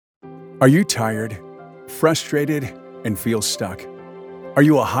Are you tired, frustrated, and feel stuck? Are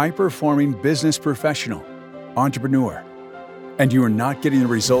you a high-performing business professional, entrepreneur, and you are not getting the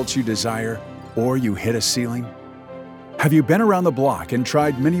results you desire, or you hit a ceiling? Have you been around the block and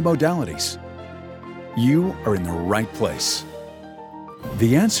tried many modalities? You are in the right place.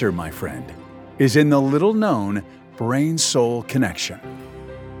 The answer, my friend, is in the little-known Brain-Soul Connection.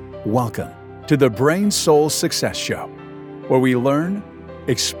 Welcome to the Brain-Soul Success Show, where we learn,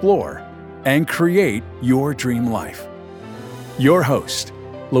 explore, and create your dream life. Your host,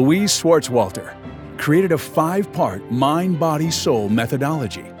 Louise Schwartzwalter, created a 5-part mind-body-soul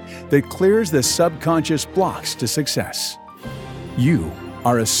methodology that clears the subconscious blocks to success. You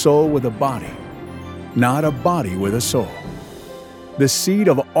are a soul with a body, not a body with a soul. The seed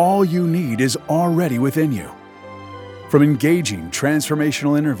of all you need is already within you. From engaging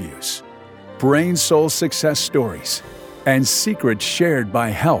transformational interviews, brain-soul success stories, and secrets shared by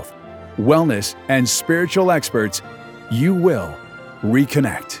health, wellness, and spiritual experts, you will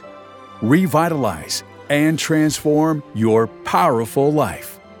reconnect, revitalize, and transform your powerful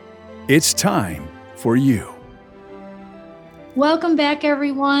life. It's time for you. Welcome back,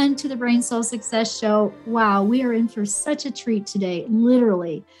 everyone, to the Brain Soul Success Show. Wow, we are in for such a treat today,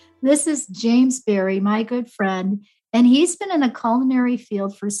 literally. This is James Berry, my good friend, and he's been in the culinary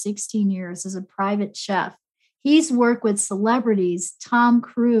field for 16 years as a private chef. He's worked with celebrities, Tom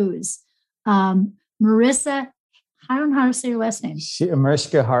Cruise, Marissa, I don't know how to say your last name.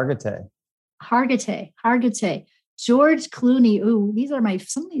 Mariska Hargitay, George Clooney. Ooh, these are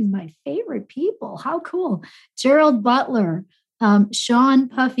some of these my favorite people. How cool. Gerald Butler, Sean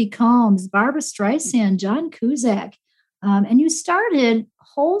Puffy Combs, Barbara Streisand, John Cusack. And you started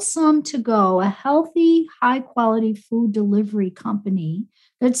Wholesome To Go, a healthy, high-quality food delivery company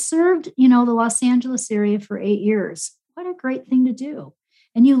that served, the Los Angeles area for 8 years. What a great thing to do.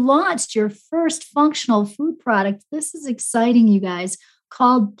 And you launched your first functional food product. This is exciting, you guys,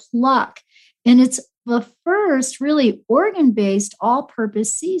 called Pluck. And it's the first really organ-based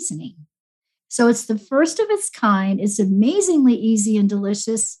all-purpose seasoning. So it's the first of its kind. It's amazingly easy and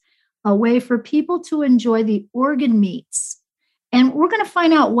delicious, a way for people to enjoy the organ meats. And we're going to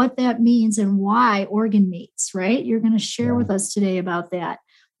find out what that means and why organ meats, right? You're going to share with us today about that.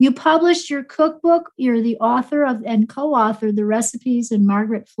 You published your cookbook. You're the author of and co-authored the recipes in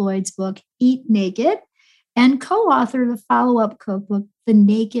Margaret Floyd's book, Eat Naked, and co-authored the follow-up cookbook, The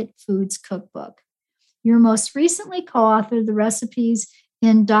Naked Foods Cookbook. You most recently co-authored the recipes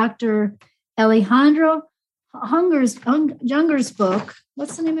in Dr. Alejandro Junger's book.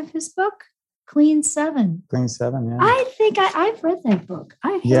 What's the name of his book? Clean 7. Clean 7, yeah. I think I've read that book.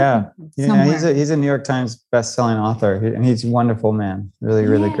 He's a New York Times best-selling author, and he's a wonderful man.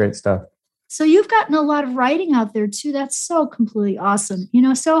 Really great stuff. So you've gotten a lot of writing out there too. That's so completely awesome.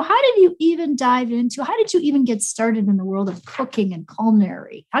 So how did you even how did you even get started in the world of cooking and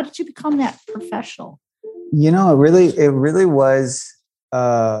culinary? How did you become that professional? It really was,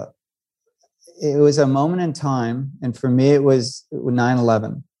 it was a moment in time. And for me, it was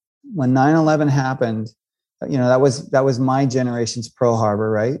 9/11. When 9/11 happened, that was my generation's Pearl Harbor,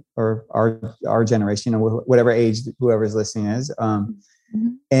 right? Or our generation, whatever age whoever's listening is.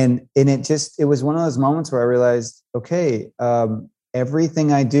 And it was one of those moments where I realized, okay,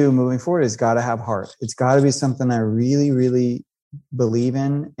 everything I do moving forward has got to have heart. It's got to be something I really, really believe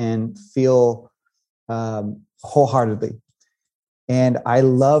in and feel wholeheartedly. And I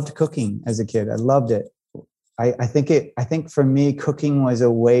loved cooking as a kid. I loved it. I think for me, cooking was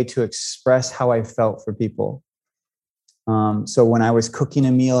a way to express how I felt for people. So when I was cooking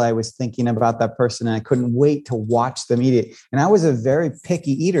a meal, I was thinking about that person and I couldn't wait to watch them eat it. And I was a very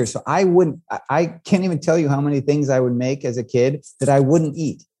picky eater. So I can't even tell you how many things I would make as a kid that I wouldn't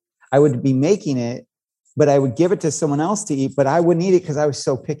eat. I would be making it, but I would give it to someone else to eat, but I wouldn't eat it because I was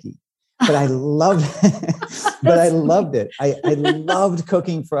so picky. But I loved it. I loved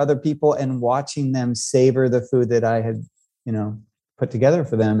cooking for other people and watching them savor the food that I had, put together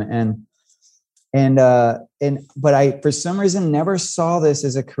for them. But I, for some reason, never saw this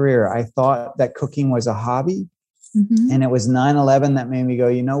as a career. I thought that cooking was a hobby. Mm-hmm. And it was 9/11 that made me go,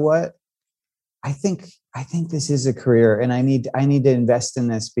 you know what? I think this is a career and I need to invest in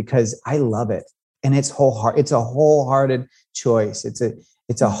this because I love it. And it's a wholehearted choice. It's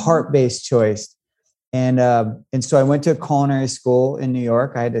a heart-based choice. And so I went to culinary school in New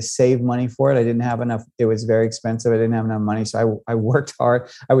York. I had to save money for it. I didn't have enough. It was very expensive. I didn't have enough money. So I worked hard.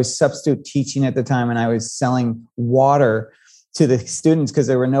 I was substitute teaching at the time and I was selling water to the students because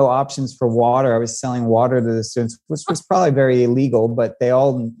there were no options for water. I was selling water to the students, which was probably very illegal, but they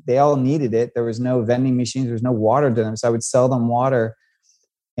all needed it. There was no vending machines. There was no water to them. So I would sell them water.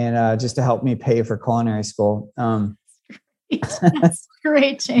 and just to help me pay for culinary school. That's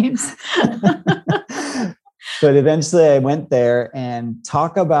great, James. But eventually I went there, and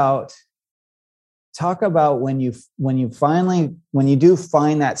talk about when you do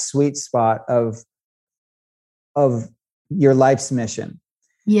find that sweet spot of your life's mission.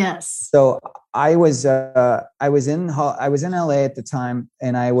 Yes. So I was in LA at the time,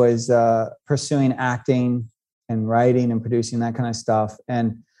 and I was pursuing acting and writing and producing, that kind of stuff.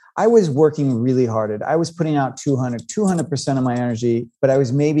 And I was working really hard. I was putting out 200% of my energy, but I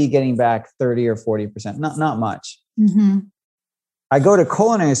was maybe getting back 30 or 40%, not much. Mm-hmm. I go to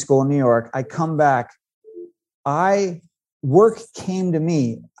culinary school in New York. I come back. Work came to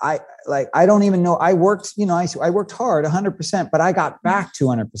me. I don't even know. I worked, I worked hard 100%, but I got back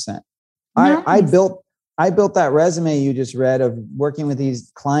 200%. Nice. I built that resume you just read of working with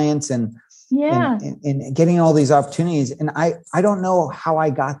these clients and getting all these opportunities. And I don't know how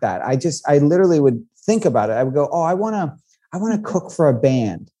I got that. I literally would think about it. I would go, oh, I want to cook for a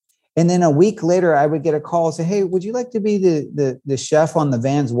band. And then a week later, I would get a call and say, hey, would you like to be the chef on the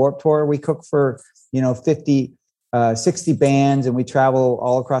Vans Warped Tour? We cook for, 60 bands, and we travel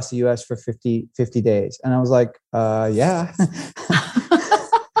all across the US for 50 days. And I was like, yeah.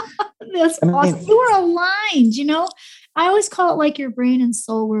 That's awesome. You were aligned, I always call it like your brain and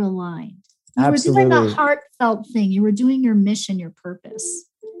soul were aligned. You Absolutely. were doing a heartfelt thing. You were doing your mission, your purpose.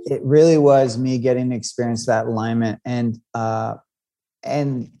 It really was me getting to experience that alignment. And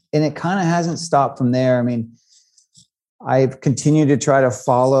it kind of hasn't stopped from there. I mean, I've continued to try to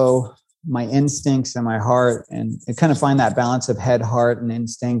follow my instincts and my heart, and kind of find that balance of head, heart, and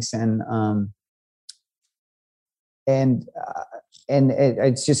instincts. And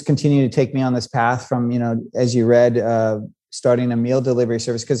it's just continued to take me on this path from, as you read, starting a meal delivery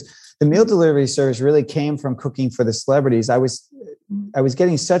service, because the meal delivery service really came from cooking for the celebrities. I was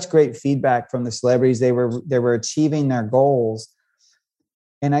getting such great feedback from the celebrities. They were achieving their goals.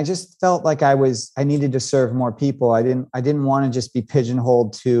 And I just felt like I needed to serve more people. I didn't want to just be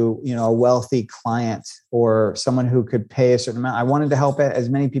pigeonholed to, a wealthy client or someone who could pay a certain amount. I wanted to help as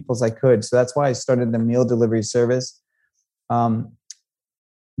many people as I could. So that's why I started the meal delivery service. But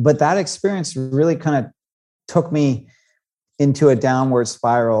that experience really kind of took me into a downward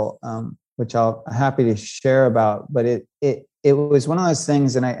spiral, which I'm happy to share about. But it was one of those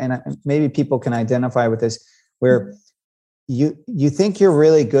things, and maybe people can identify with this, where you think you're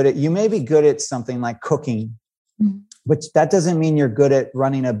really good at, you may be good at something like cooking, but that doesn't mean you're good at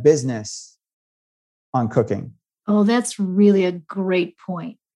running a business on cooking. Oh, that's really a great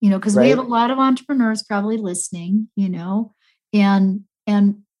point. Because we have a lot of entrepreneurs probably listening, and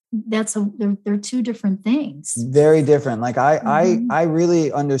they're two different things. Very different. Like I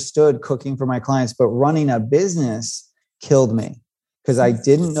really understood cooking for my clients, but running a business killed me because I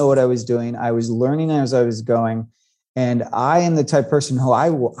didn't know what I was doing. I was learning as I was going. And I am the type of person who I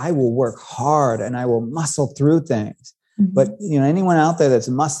will work hard and I will muscle through things. Mm-hmm. But anyone out there that's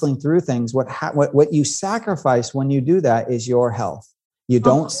muscling through things, what you sacrifice when you do that is your health. You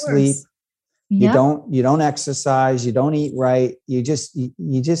don't sleep. Yep. You don't exercise. You don't eat right. You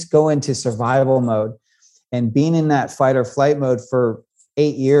just go into survival mode. And being in that fight or flight mode for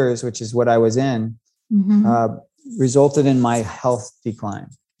 8 years, which is what I was in, resulted in my health decline.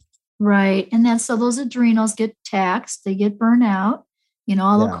 Right. And then so those adrenals get taxed, they get burnt out,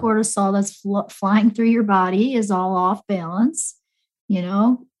 all the cortisol that's flying through your body is all off balance,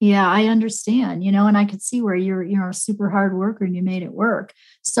 Yeah, I understand, and I could see where you're a super hard worker and you made it work.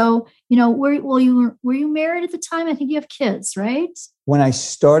 So, were you married at the time? I think you have kids, right? When I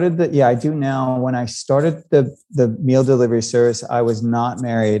started I do now. When I started the meal delivery service, I was not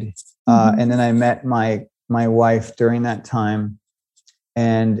married. And then I met my wife during that time.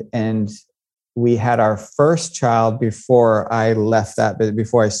 And we had our first child before I left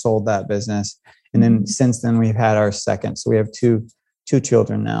before I sold that business. And then since then we've had our second. So we have two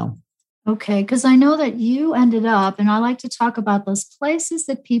children now. Okay. Because I know that you ended up, and I like to talk about those places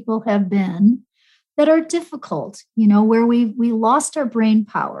that people have been that are difficult, where we lost our brain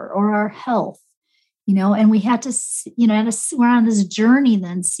power or our health, and we had to, we're on this journey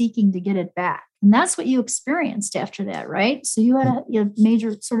then seeking to get it back. And that's what you experienced after that, right? So you had a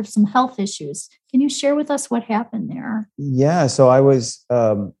major sort of some health issues. Can you share with us what happened there? Yeah. So I was,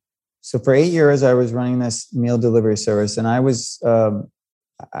 so for 8 years, I was running this meal delivery service, and I was,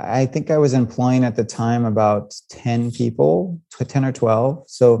 I think I was employing at the time about 10 people, 10 or 12.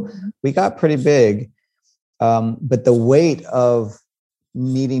 So we got pretty big. But the weight of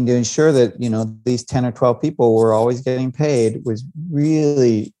needing to ensure that, these 10 or 12 people were always getting paid was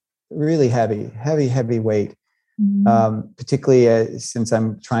really, really heavy weight. particularly since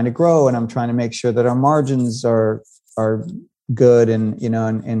I'm trying to grow and I'm trying to make sure that our margins are good. And,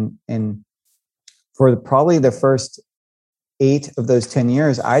 and for probably the first 8 of those 10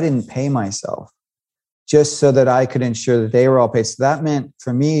 years, I didn't pay myself just so that I could ensure that they were all paid. So that meant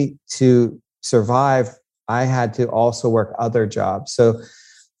for me to survive, I had to also work other jobs. So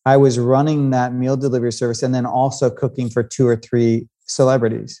I was running that meal delivery service and then also cooking for 2 or 3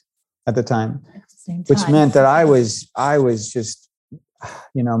 celebrities at the time, which meant that I was just,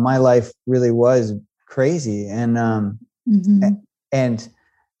 my life really was crazy. And, and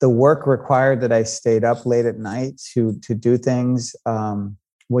the work required that I stayed up late at night to do things.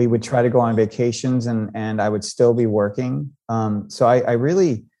 We would try to go on vacations and I would still be working. So I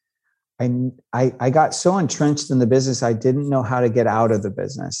really got so entrenched in the business, I didn't know how to get out of the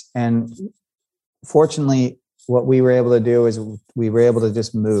business. And fortunately, what we were able to do is we were able to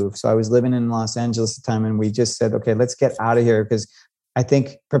just move. So I was living in Los Angeles at the time, and we just said, okay, let's get out of here. Because I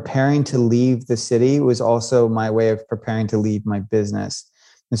think preparing to leave the city was also my way of preparing to leave my business.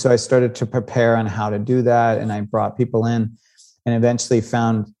 And so I started to prepare on how to do that. And I brought people in and eventually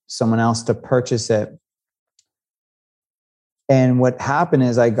found someone else to purchase it. And what happened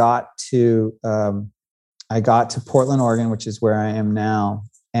is I got to Portland, Oregon, which is where I am now.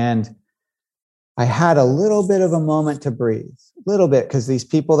 And I had a little bit of a moment to breathe, a little bit, because these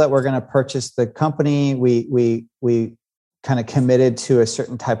people that were going to purchase the company, we kind of committed to a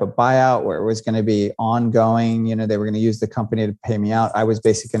certain type of buyout where it was going to be ongoing. They were going to use the company to pay me out. I was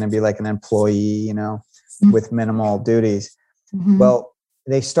basically going to be like an employee, with minimal duties. Mm-hmm. Well,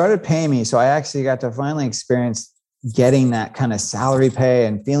 they started paying me. So I actually got to finally experience getting that kind of salary pay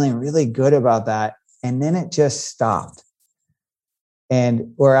and feeling really good about that. And then it just stopped.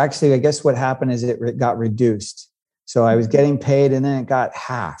 Or actually, I guess what happened is it got reduced. So I was getting paid and then it got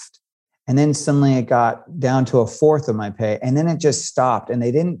halved. And then suddenly it got down to 1/4 of my pay. And then it just stopped. And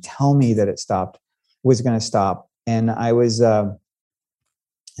they didn't tell me that it was going to stop. And I was, and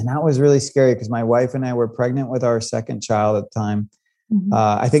that was really scary because my wife and I were pregnant with our second child at the time. Mm-hmm.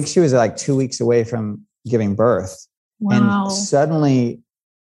 I think she was like 2 weeks away from giving birth. Wow. And suddenly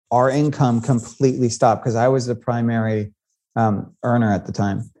our income completely stopped because I was the primary earner at the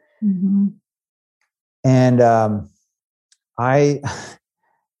time. Mm-hmm. And I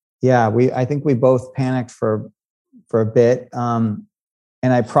think we both panicked for a bit. And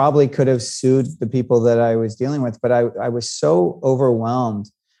I probably could have sued the people that I was dealing with, but I was so overwhelmed.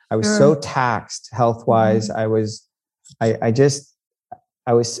 I was so taxed health-wise. Mm-hmm.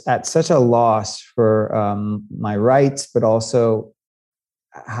 I was at such a loss for my rights, but also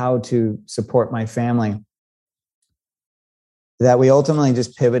how to support my family, that we ultimately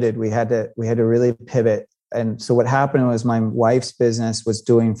just pivoted. We had to really pivot. And so what happened was my wife's business was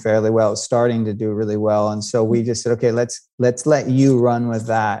doing fairly well. It was starting to do really well. And so we just said, okay, let's let you run with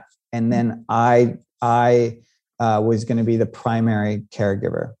that. And then I was going to be the primary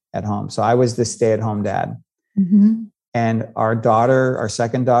caregiver at home. So I was the stay-at-home dad. Mm-hmm. And our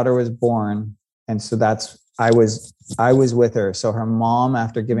second daughter was born. And so I was with her. So her mom,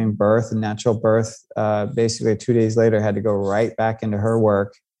 after giving birth, a natural birth, basically 2 days later, had to go right back into her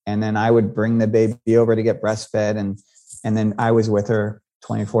work. And then I would bring the baby over to get breastfed. And then I was with her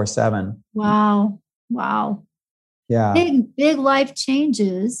 24/7. Wow. Yeah. Big life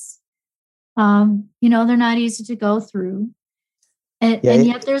changes. They're not easy to go through. And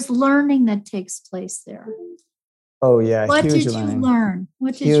yet there's learning that takes place there. Oh yeah. What did you learn?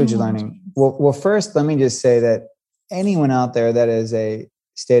 Huge learning. Well, first, let me just say that anyone out there that is a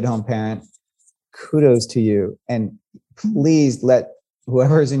stay-at-home parent, kudos to you. And please let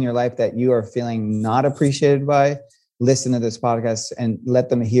whoever's in your life that you are feeling not appreciated by, listen to this podcast and let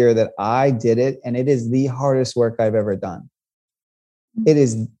them hear that I did it. And it is the hardest work I've ever done. It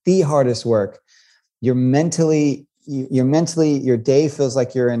is the hardest work. Your day feels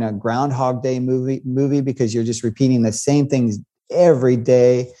like you're in a Groundhog Day movie because you're just repeating the same things every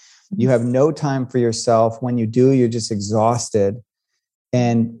day. You have no time for yourself. When you do, you're just exhausted.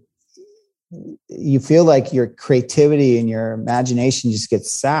 And you feel like your creativity and your imagination just gets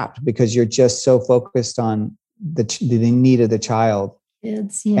sapped because you're just so focused on the need of the child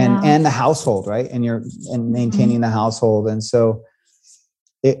and the household, right? And maintaining the household. And so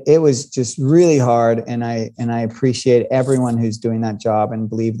it was just really hard. And I appreciate everyone who's doing that job and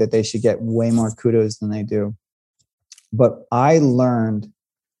believe that they should get way more kudos than they do. But I learned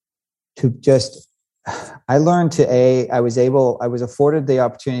I was afforded the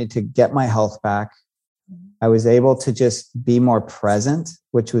opportunity to get my health back. I was able to just be more present,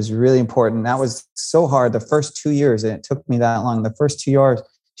 which was really important. That was so hard the first 2 years, and it took me that long. The first 2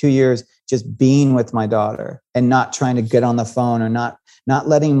 years, just being with my daughter and not trying to get on the phone, or not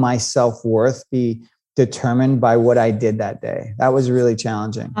letting my self-worth be determined by what I did that day. That was really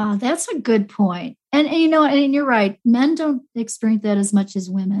challenging. That's a good point. And you're right. Men don't experience that as much as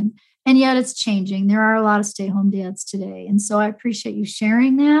women. And yet it's changing. There are a lot of stay-home dads today. And so I appreciate you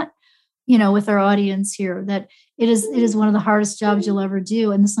sharing that, with our audience here, that it is one of the hardest jobs you'll ever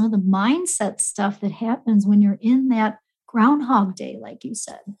do. And some of the mindset stuff that happens when you're in that Groundhog Day, like you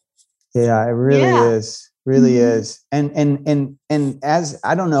said. Yeah, it really is. Really is. And as,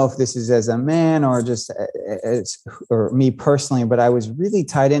 I don't know if this is as a man or just or me personally, but I was really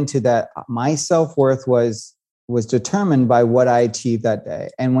tied into that. My self-worth was determined by what I achieved that day.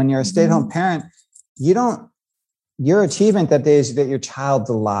 And when you're a stay-at-home parent, your achievement that day is that your child's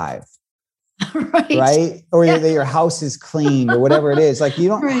alive. Right. Or that your house is clean or whatever it is. Like you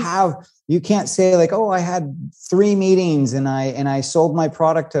don't you can't say like, oh, I had 3 meetings and I sold my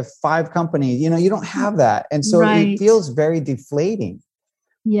product to 5 companies. You don't have that. And so it feels very deflating.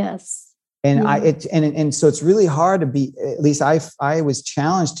 Yes. And and so it's really hard to be, at least I was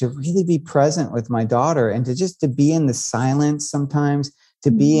challenged to really be present with my daughter and to be in the silence sometimes, to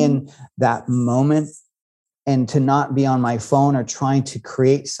be in that moment and to not be on my phone or trying to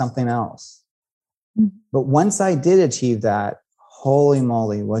create something else. But once I did achieve that, holy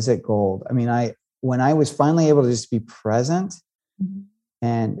moly, was it gold. I mean, when I was finally able to just be present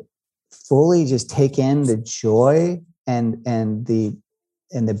and fully just take in the joy and the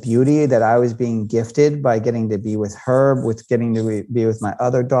beauty that I was being gifted by getting to be with her, with getting to be with my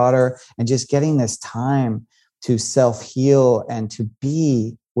other daughter, and just getting this time to self-heal and to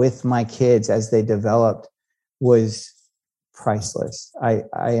be with my kids as they developed was priceless. I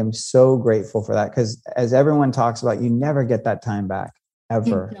am so grateful for that, because as everyone talks about, you never get that time back,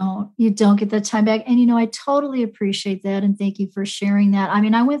 ever. You don't get that time back. And, I totally appreciate that. And thank you for sharing that. I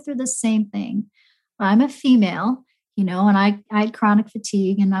mean, I went through the same thing. I'm a female, and I had chronic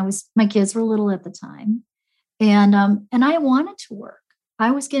fatigue, and my kids were little at the time. And I wanted to work.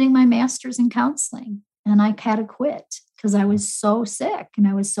 I was getting my master's in counseling, and I had to quit because I was so sick and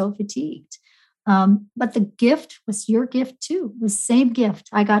I was so fatigued. But the gift was your gift too, was the same gift.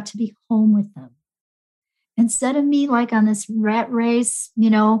 I got to be home with them. Instead of me like on this rat race,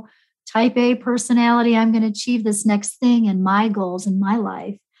 type A personality, I'm going to achieve this next thing and my goals in my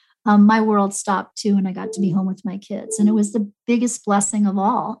life. My world stopped too, and I got to be home with my kids. And it was the biggest blessing of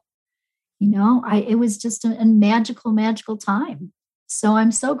all. It was just a magical, magical time. So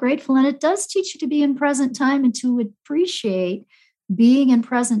I'm so grateful. And it does teach you to be in present time and to appreciate being in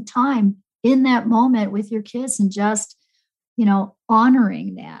present time in that moment with your kids, and just,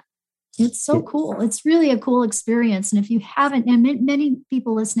 honoring that. It's so cool. It's really a cool experience. And if you haven't, and many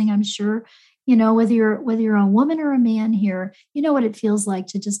people listening, I'm sure, whether you're a woman or a man here, you know what it feels like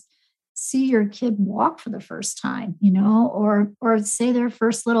to just see your kid walk for the first time, or say their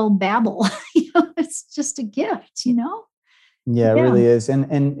first little babble. It's just a gift, Yeah, it really is. And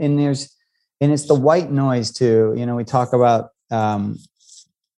it's the white noise too. We talk about,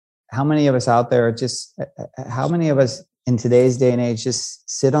 how many of us out there how many of us in today's day and age just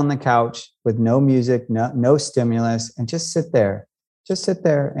sit on the couch with no music, no stimulus, and just sit there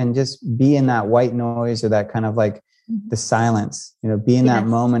and just be in that white noise, or that kind of like the silence, be in that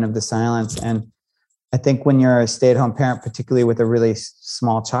moment of the silence. And I think when you're a stay-at-home parent, particularly with a really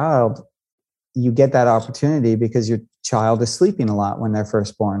small child, you get that opportunity because your child is sleeping a lot when they're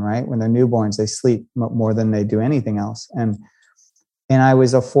first born, right? When they're newborns, they sleep more than they do anything else. And I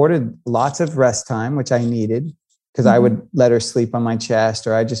was afforded lots of rest time, which I needed, because I would let her sleep on my chest,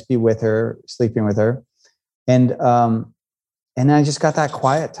 or I'd just be with her, sleeping with her. And I just got that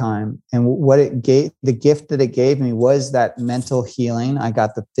quiet time. And the gift that it gave me was that mental healing. I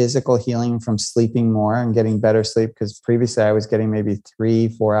got the physical healing from sleeping more and getting better sleep, because previously I was getting maybe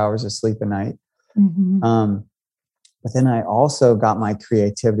 3-4 hours of sleep a night. But then I also got my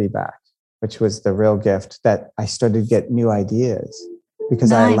creativity back, which was the real gift, that I started to get new ideas.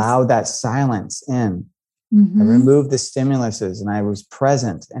 Because I allowed that silence in. I removed the stimuluses, and I was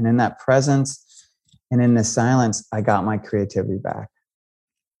present. And in that presence and in the silence, I got my creativity back.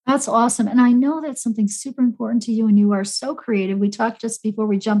 That's awesome. And I know that's something super important to you, and you are so creative. We talked just before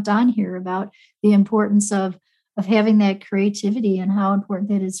we jumped on here about the importance of having that creativity and how important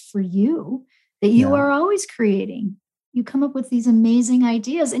that is for you, that you are always creating. You come up with these amazing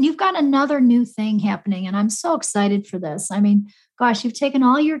ideas, and you've got another new thing happening. And I'm so excited for this. I mean, gosh, you've taken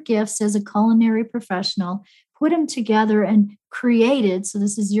all your gifts as a culinary professional, put them together and created, so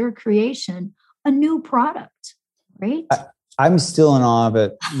this is your creation, a new product, right? I'm still in awe of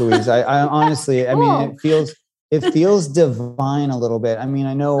it, Louise. I honestly, cool. I mean, it feels divine a little bit. I mean,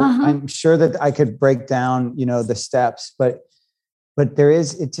 I know, I'm sure that I could break down, the steps, but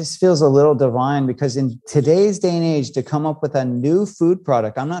it just feels a little divine, because in today's day and age, to come up with a new food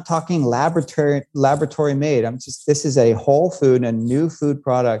product, I'm not talking laboratory made. This is a whole food, a new food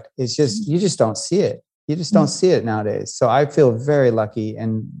product. It's just, you just don't see it. You just don't see it nowadays. So I feel very lucky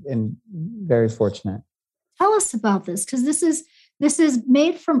and very fortunate. Tell us about this, because this is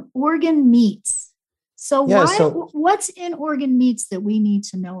made from organ meats. So what's in organ meats that we need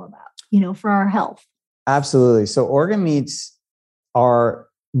to know about, for our health? Absolutely. So organ meats are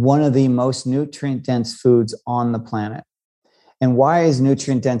one of the most nutrient dense foods on the planet. And why is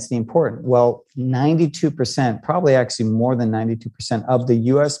nutrient density important? Well, 92%, probably actually more than 92% of the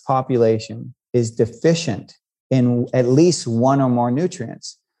US population is deficient in at least one or more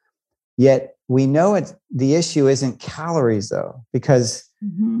nutrients. Yet we know the issue isn't calories, though, because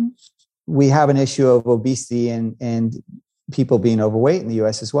we have an issue of obesity and people being overweight in the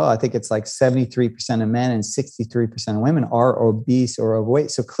US as well. I think it's like 73% of men and 63% of women are obese or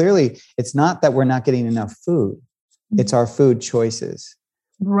overweight. So clearly it's not that we're not getting enough food. It's our food choices.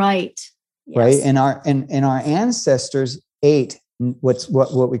 Right. Yes. Right. And our ancestors ate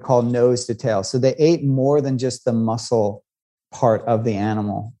what we call nose to tail. So they ate more than just the muscle part of the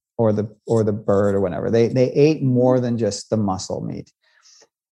animal or the bird or whatever. They ate more than just the muscle meat.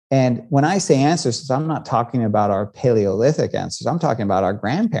 And when I say ancestors, I'm not talking about our Paleolithic ancestors. I'm talking about our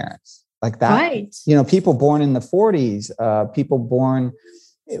grandparents, like that. Right. People born in the 40s, people born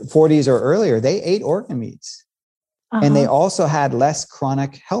 40s or earlier, they ate organ meats. And they also had less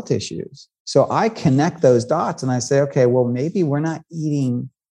chronic health issues. So I connect those dots and I say, okay, well, maybe we're not eating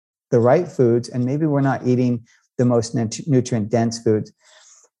the right foods, and maybe we're not eating the most nutrient dense foods.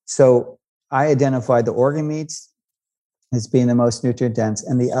 So I identified the organ meats as being the most nutrient dense.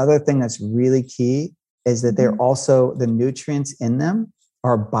 And the other thing that's really key is that they're also, the nutrients in them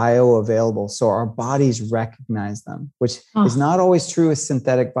are bioavailable. So our bodies recognize them, which is not always true with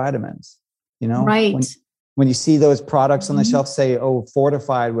synthetic vitamins. Right. When you see those products on the shelf say,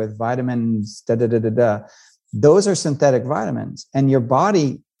 fortified with vitamins, those are synthetic vitamins. And your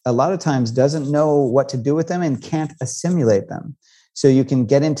body a lot of times doesn't know what to do with them and can't assimilate them. So you can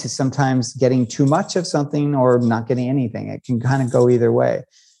get into sometimes getting too much of something or not getting anything. It can kind of go either way.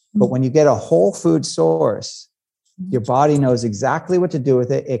 But when you get a whole food source, your body knows exactly what to do with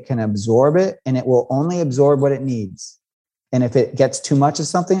it. It can absorb it, and it will only absorb what it needs. And if it gets too much of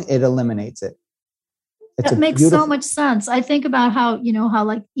something, it eliminates it. That makes so much sense. I think about how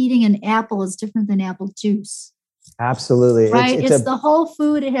like eating an apple is different than apple juice. Absolutely. Right. It's the whole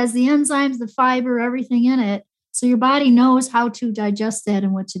food. It has the enzymes, the fiber, everything in it. So your body knows how to digest that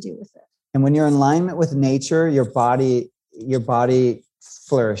and what to do with it. And when you're in alignment with nature, your body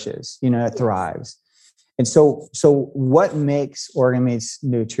flourishes, it thrives. And so what makes organ meats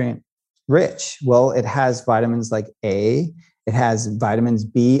nutrient rich? Well, it has vitamins like A, it has vitamins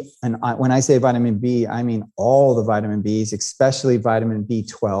B. And when I say vitamin B, I mean all the vitamin Bs, especially vitamin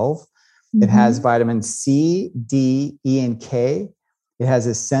B12. It has vitamin C, D, E, and K. It has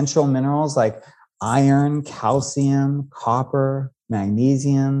essential minerals like iron, calcium, copper,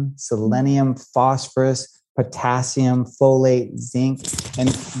 magnesium, selenium, phosphorus, potassium, folate, zinc. And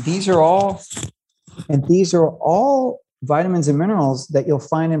these are all vitamins and minerals that you'll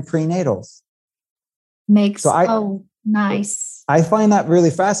find in prenatals. Nice. I find that really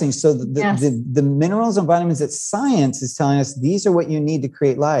fascinating. So the minerals and vitamins that science is telling us these are what you need to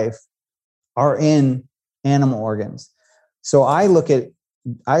create life are in animal organs. So I look at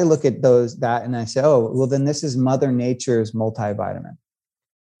that and I say, then this is Mother Nature's multivitamin.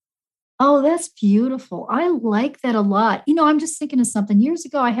 Oh, that's beautiful. I like that a lot. I'm just thinking of something. Years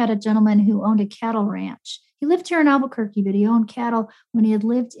ago, I had a gentleman who owned a cattle ranch. He lived here in Albuquerque, but he owned cattle when he had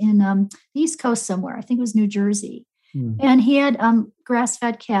lived in the East Coast somewhere. I think it was New Jersey. And he had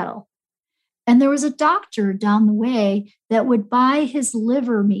grass-fed cattle. And there was a doctor down the way that would buy his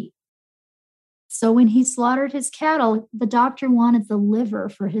liver meat. So when he slaughtered his cattle, the doctor wanted the liver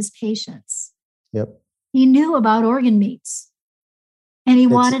for his patients. Yep. He knew about organ meats. And he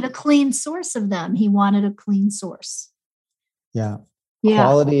wanted a clean source of them. He wanted a clean source. Yeah.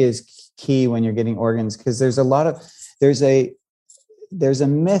 Quality is key when you're getting organs, because there's a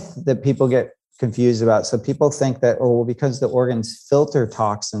myth that people get confused about. So people think that, because the organs filter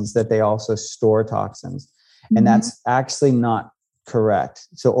toxins, that they also store toxins. And that's actually not correct.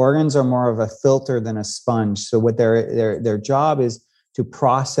 So organs are more of a filter than a sponge. So what their job is to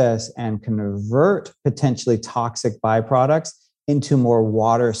process and convert potentially toxic byproducts into more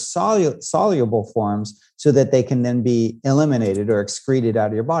water soluble forms so that they can then be eliminated or excreted out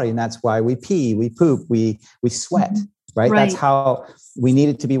of your body. And that's why we pee, we poop, we sweat, right? That's how we need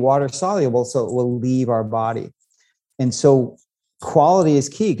it to be water soluble, so it will leave our body. And so quality is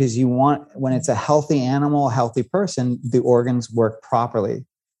key, because you want, when it's a healthy animal, a healthy person, the organs work properly.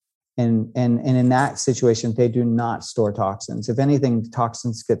 And in that situation, they do not store toxins. If anything,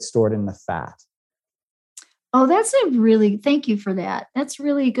 toxins get stored in the fat. Oh, thank you for that. That's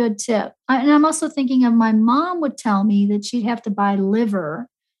really a good tip. And I'm also thinking of, my mom would tell me that she'd have to buy liver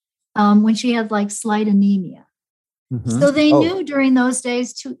when she had like slight anemia. Mm-hmm. So they knew during those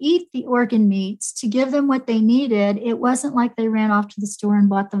days to eat the organ meats, to give them what they needed. It wasn't like they ran off to the store and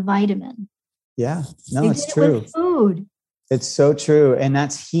bought the vitamin. Yeah, no, it's true. With food. It's so true. And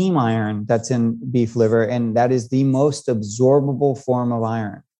that's heme iron that's in beef liver. And that is the most absorbable form of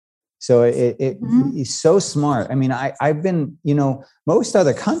iron. So it's so smart. I mean, I've been, most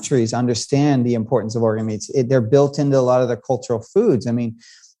other countries understand the importance of organ meats. They're built into a lot of their cultural foods. I mean,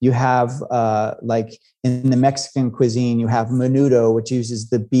 you have like in the Mexican cuisine, you have menudo, which uses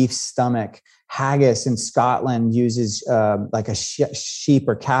the beef stomach. Haggis in Scotland uses like a sheep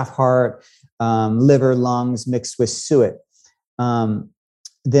or calf heart, liver, lungs mixed with suet.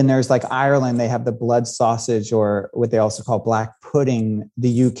 Then there's like Ireland, they have the blood sausage, or what they also call black pudding.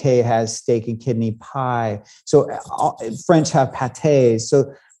 The UK has steak and kidney pie. So French have pâtés.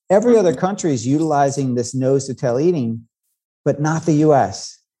 So every other country is utilizing this nose to tail eating, but not the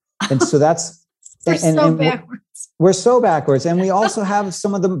US. And so that's backwards. We're so backwards. And we also have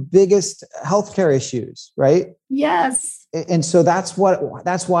some of the biggest healthcare issues, right? Yes. And so that's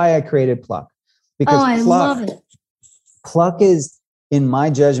why I created Pluck. Because I love it. Pluck is, in my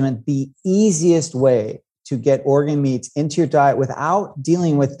judgment, the easiest way to get organ meats into your diet without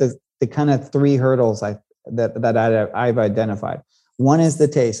dealing with the kind of three hurdles that I've identified. One is the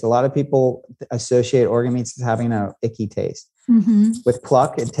taste. A lot of people associate organ meats as having an icky taste. Mm-hmm. With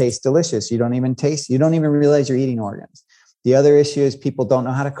Pluck, it tastes delicious. You don't even realize you're eating organs. The other issue is people don't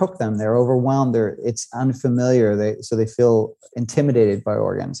know how to cook them. They're overwhelmed. It's unfamiliar. So they feel intimidated by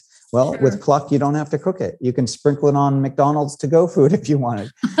organs. Well, With Pluck, you don't have to cook it. You can sprinkle it on McDonald's to-go food if you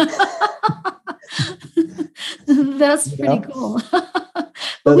wanted. That's pretty cool.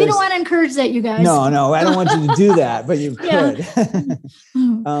 But we don't want to encourage that, you guys. No, I don't want you to do that, but you could.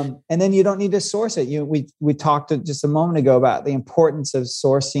 And then you don't need to source it. We talked just a moment ago about the importance of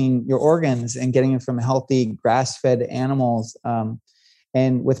sourcing your organs and getting them from healthy grass-fed animals.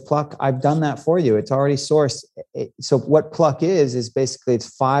 And with Pluck, I've done that for you. It's already sourced. So what Pluck is basically,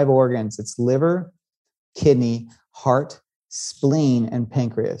 it's 5 organs. It's liver, kidney, heart, spleen, and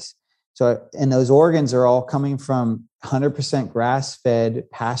pancreas. So, and those organs are all coming from 100% grass-fed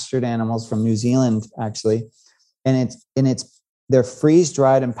pastured animals from New Zealand, actually. And they're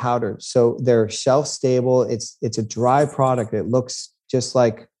freeze-dried and powdered. So they're shelf-stable. It's a dry product. It looks just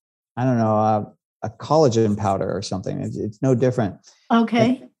like, I don't know, a collagen powder or something. It's no different.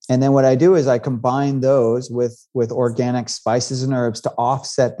 Okay. And then what I do is I combine those with organic spices and herbs to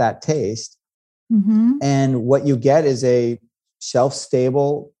offset that taste. Mm-hmm. And what you get is a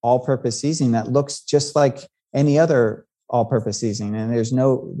shelf-stable all-purpose seasoning that looks just like any other all-purpose seasoning. And there's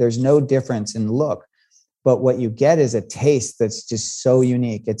no difference in look. But what you get is a taste that's just so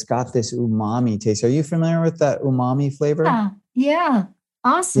unique. It's got this umami taste. Are you familiar with that umami flavor? Yeah.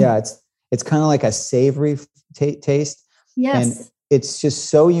 Awesome. Yeah, it's kind of like a savory taste. Yes. And it's just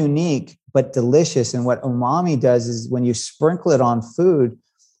so unique, but delicious. And what umami does is when you sprinkle it on food,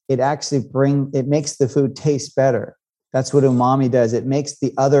 it actually makes the food taste better. That's what umami does. It makes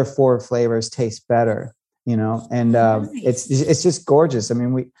the other 4 flavors taste better, and nice. It's just gorgeous. I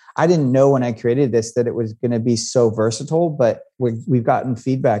mean, I didn't know when I created this that it was going to be so versatile, but we've gotten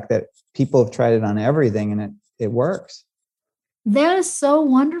feedback that people have tried it on everything and it works. That is so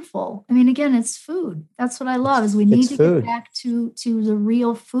wonderful. I mean, again, it's food. That's what I love, is we need to get back to the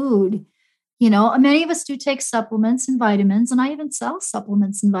real food. Many of us do take supplements and vitamins, and I even sell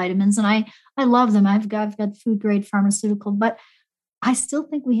supplements and vitamins, and I love them. I've got food grade pharmaceutical, but I still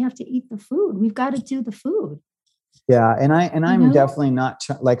think we have to eat the food. We've got to do the food. Yeah. And I'm definitely not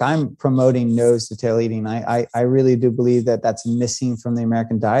I'm promoting nose to tail eating. I really do believe that that's missing from the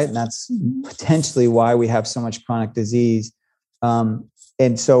American diet. And that's potentially why we have so much chronic disease.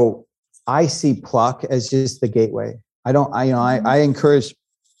 And so I see Pluck as just the gateway. I encourage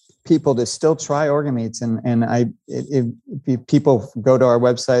people to still try organ meats. And if people go to our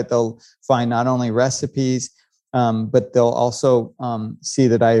website, they'll find not only recipes, but they'll also see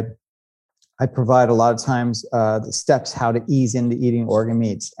that I provide a lot of times the steps how to ease into eating organ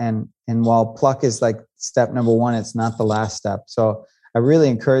meats. And while Pluck is like step number one. It's not the last step. So I really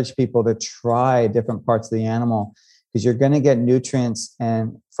encourage people to try different parts of the animal, because you're going to get nutrients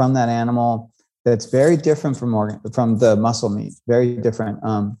and from that animal that's very different from the muscle meat, very different.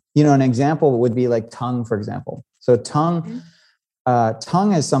 An example would be like tongue, for example. So tongue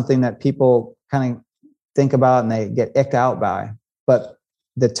is something that people kind of think about and they get icked out by, but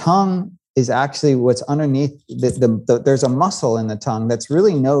the tongue is actually what's underneath. There's a muscle in the tongue that's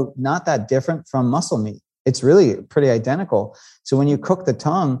really not that different from muscle meat. It's really pretty identical. So when you cook the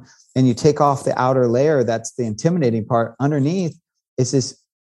tongue and you take off the outer layer, that's the intimidating part. Underneath is this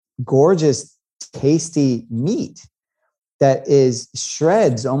gorgeous, tasty meat that is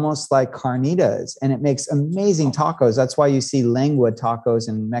shreds almost like carnitas, and it makes amazing tacos. That's why you see lengua tacos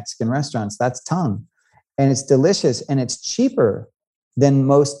in Mexican restaurants. That's tongue, and it's delicious, and it's cheaper than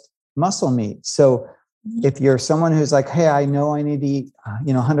most muscle meat. So if you're someone who's like, hey, I know I need to eat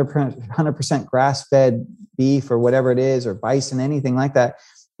 100% grass-fed beef or whatever it is, or bison, anything like that,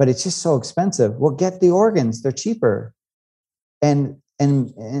 but it's just so expensive, well, get the organs. They're cheaper. And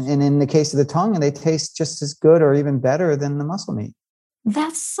in the case of the tongue, they taste just as good or even better than the muscle meat.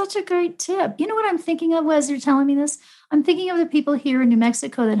 That's such a great tip. You know what I'm thinking of as you're telling me this? I'm thinking of the people here in New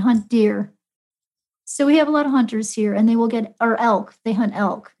Mexico that hunt deer. So we have a lot of hunters here, and they will or elk. They hunt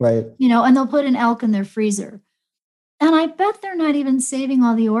elk. Right. And they'll put an elk in their freezer. And I bet they're not even saving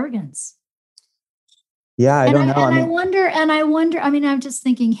all the organs. Yeah, I don't know. I wonder, I'm just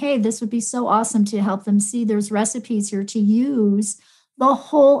thinking, hey, this would be so awesome to help them see there's recipes here to use the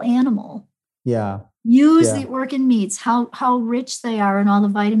whole animal. Yeah. Use the organ meats, how rich they are, and all the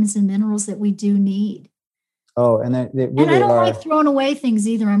vitamins and minerals that we do need. Oh, and they really and I don't like throwing away things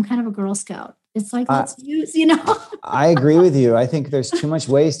either. I'm kind of a Girl Scout. It's like, let's use, I agree with you. I think there's too much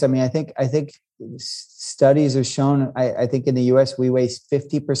waste. I mean, I think studies have shown, I think in the US, we waste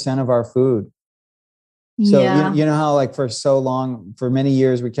 50% of our food. So you know how like for so long, for many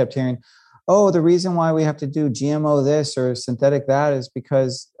years, we kept hearing, oh, the reason why we have to do GMO this or synthetic that is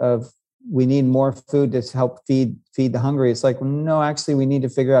because we need more food to help feed the hungry. It's like, no, actually, we need to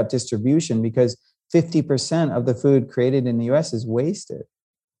figure out distribution, because 50% of the food created in the US is wasted.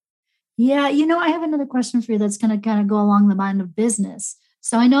 Yeah. I have another question for you that's going to kind of go along the line of business.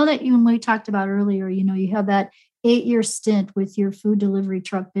 So I know that when we talked about earlier, you have that 8-year stint with your food delivery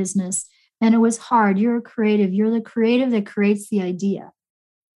truck business, and it was hard. You're a creative. You're the creative that creates the idea.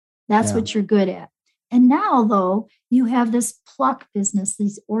 That's what you're good at. And now, though, you have this pluck business,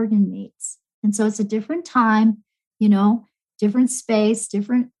 these organ meats. And so it's a different time, different space,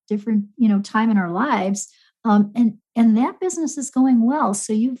 different, time in our lives. And that business is going well.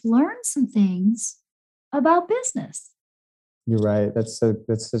 So you've learned some things about business. You're right. That's such a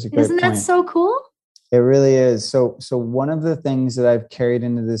great point. Isn't that so cool? It really is. So one of the things that I've carried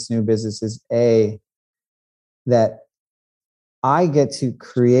into this new business is that I get to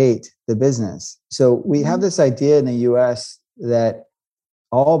create the business. So we have this idea in the US that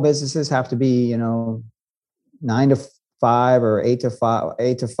all businesses have to be, 9 to 5 or 8 to 5,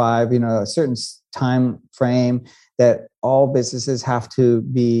 a certain time frame, that all businesses have to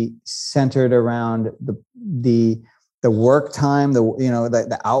be centered around the work time,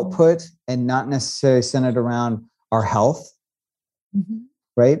 the output, and not necessarily centered around our health. Mm-hmm.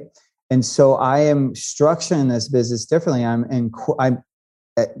 Right. And so I am structuring this business differently. I'm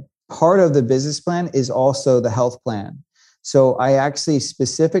part of the business plan is also the health plan. So I actually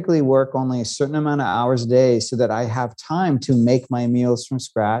specifically work only a certain amount of hours a day so that I have time to make my meals from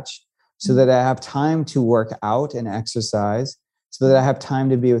scratch, so that I have time to work out and exercise, so that I have time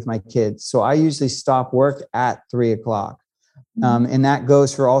to be with my kids. So I usually stop work at 3:00. And that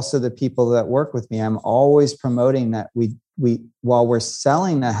goes for also the people that work with me. I'm always promoting that we while we're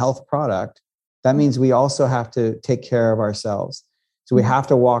selling a health product, that means we also have to take care of ourselves. So we have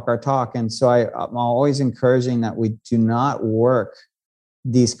to walk our talk. And so I'm always encouraging that we do not work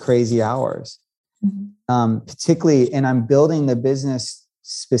these crazy hours, particularly, and I'm building the business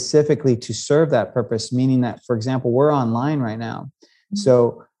specifically to serve that purpose, meaning that, for example, we're online right now.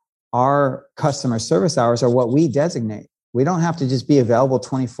 So our customer service hours are what we designate. We don't have to just be available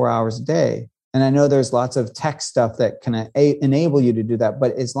 24 hours a day. And I know there's lots of tech stuff that can enable you to do that.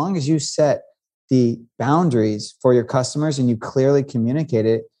 But as long as you set the boundaries for your customers and you clearly communicate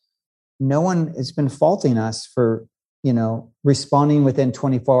it, no one has been faulting us for, responding within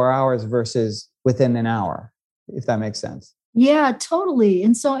 24 hours versus within an hour, if that makes sense. Yeah, totally.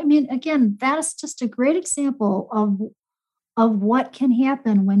 And so, again, that is just a great example of what can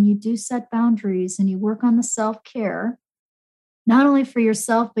happen when you do set boundaries and you work on the self-care, not only for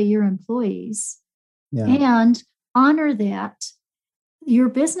yourself, but your employees, and honor that. your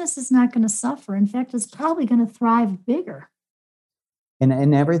business is not going to suffer. In fact, it's probably going to thrive bigger.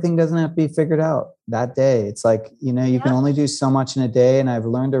 And everything doesn't have to be figured out that day. It's like, you can only do so much in a day. And I've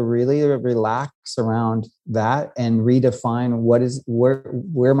learned to really relax around that and redefine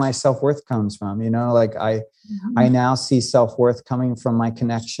where my self-worth comes from. I now see self-worth coming from my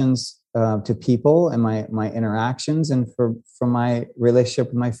connections to people and my interactions, and from my relationship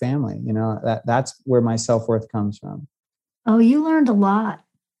with my family. That's where my self-worth comes from. Oh, you learned a lot.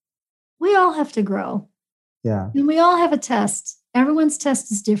 We all have to grow. Yeah. And we all have a test. Everyone's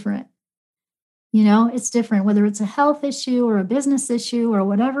test is different. It's different, whether it's a health issue or a business issue or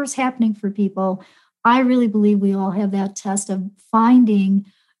whatever's happening for people. I really believe we all have that test of finding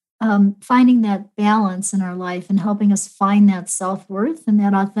that balance in our life and helping us find that self-worth and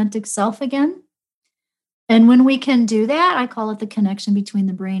that authentic self again. And when we can do that, I call it the connection between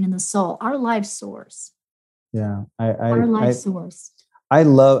the brain and the soul. Our life soars. Yeah. Our life soars. I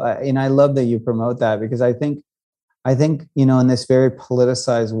love that you promote that, because I think, in this very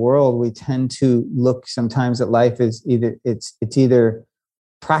politicized world, we tend to look sometimes at life as either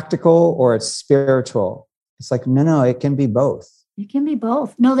practical or it's spiritual. It's like, no, it can be both. It can be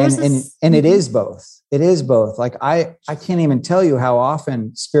both. No, there's and it is both. It is both. Like I can't even tell you how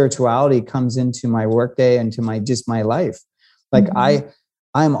often spirituality comes into my workday and to my life. Like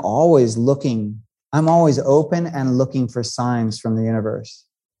I'm always open and looking for signs from the universe.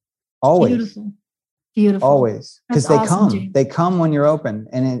 Always. Beautiful. Always. Because they come when you're open,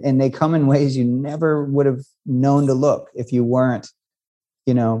 and they come in ways you never would have known to look if you weren't,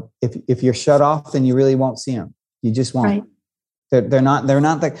 if you're shut off, then you really won't see them. You just won't. Right. They're not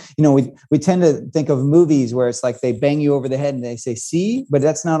like, we tend to think of movies where it's like they bang you over the head and they say, see, but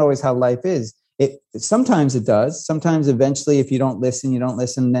that's not always how life is. Sometimes it does. Sometimes eventually, if you don't listen,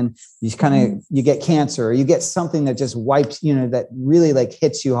 then you get cancer, or you get something that just wipes, that really like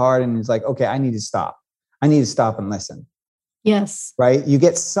hits you hard, and it's like, okay, I need to stop and listen. Yes. Right. You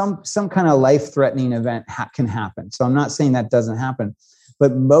get some kind of life-threatening event can happen. So I'm not saying that doesn't happen,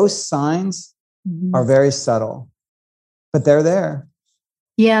 but most signs are very subtle, but they're there.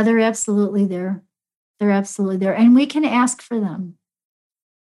 Yeah, they're absolutely there. They're absolutely there. And we can ask for them.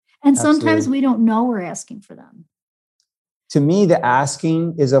 And sometimes we don't know we're asking for them. To me, the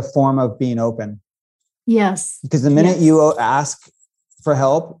asking is a form of being open. Yes. Because the minute you ask for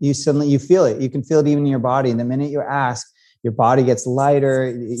help, you feel it. You can feel it even in your body. And the minute you ask, your body gets lighter,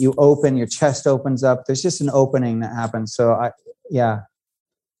 you open, your chest opens up. There's just an opening that happens. So Yeah.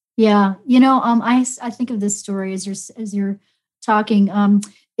 I think of this story as you're talking.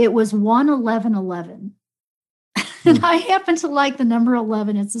 It was 1-11-11. And I happen to like the number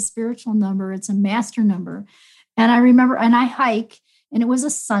 11. It's a spiritual number. It's a master number. And I remember, and I hike, and it was a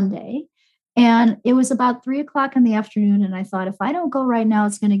Sunday, and it was about 3:00 in the afternoon. And I thought, if I don't go right now,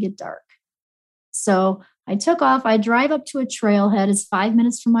 it's going to get dark. So I took off. I drive up to a trailhead. It's 5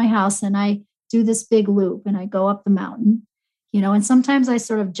 minutes from my house. And I do this big loop, and I go up the mountain, and sometimes I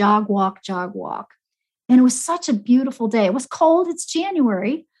sort of jog, walk. And it was such a beautiful day. It was cold. It's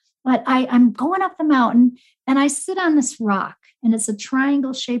January, but I'm going up the mountain, and I sit on this rock, and it's a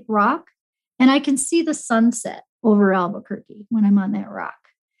triangle shaped rock. And I can see the sunset over Albuquerque when I'm on that rock.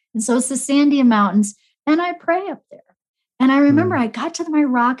 And so it's the Sandia Mountains, and I pray up there. And I remember I got to my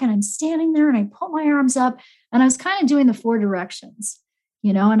rock, and I'm standing there, and I put my arms up, and I was kind of doing the 4 directions,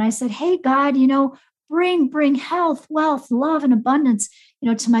 and I said, hey, God, bring health, wealth, love, and abundance,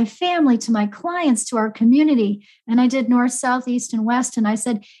 to my family, to my clients, to our community. And I did north, south, east, and west. And I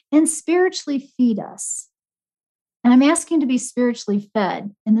said, and spiritually feed us. And I'm asking to be spiritually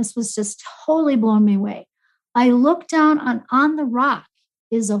fed. And this was just totally blowing me away. I looked down on the rock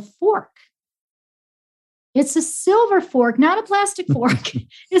is a fork. It's a silver fork, not a plastic fork.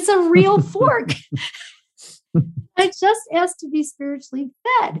 It's a real fork. I just asked to be spiritually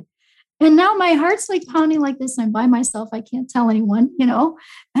fed. And now my heart's like pounding like this. I'm by myself. I can't tell anyone, and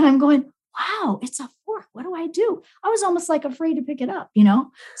I'm going, wow, it's a fork. What do I do? I was almost like afraid to pick it up,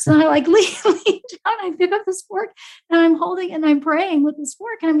 So I like lean down, I pick up this fork, and I'm holding and I'm praying with this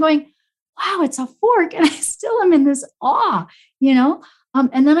fork, and I'm going, wow, it's a fork. And I still am in this awe,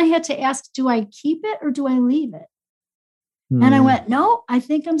 and then I had to ask, do I keep it or do I leave it? And I went, no, I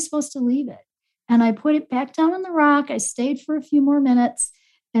think I'm supposed to leave it. And I put it back down on the rock. I stayed for a few more minutes,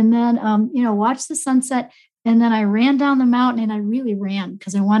 and then, watched the sunset. And then I ran down the mountain, and I really ran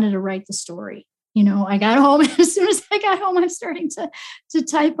because I wanted to write the story. I got home, and as soon as I got home, I'm starting to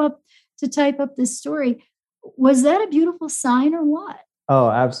type up this story. Was that a beautiful sign or what? Oh,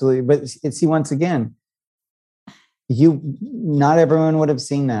 absolutely. But see, once again, not everyone would have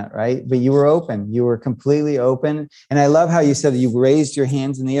seen that, right? But you were open. You were completely open. And I love how you said that you raised your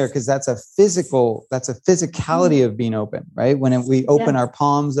hands in the air, because that's a physicality of being open, right? When we open our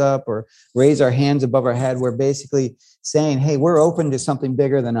palms up or raise our hands above our head, we're basically saying, hey, we're open to something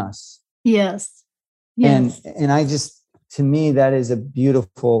bigger than us. Yes. And I just, to me, that's a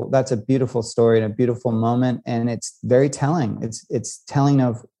beautiful story and a beautiful moment. And it's very telling. It's telling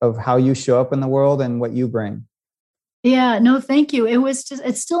of how you show up in the world and what you bring. Yeah, no, thank you. It's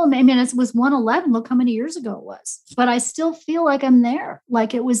still, I mean, it was 111. Look how many years ago it was, but I still feel like I'm there.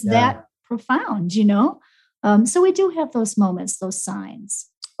 Like it was that profound, so we do have those moments, those signs.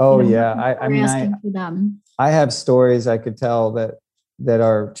 Oh yeah. I mean, asking for them. I have stories I could tell that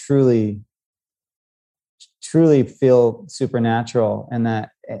are truly feel supernatural, and that,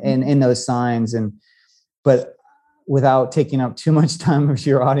 and in those signs, but without taking up too much time of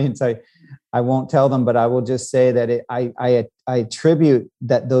your audience, I won't tell them, but I will just say that I attribute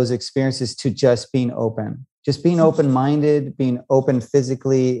those experiences to just being open-minded, being open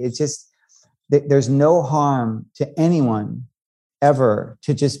physically. It's just, there's no harm to anyone ever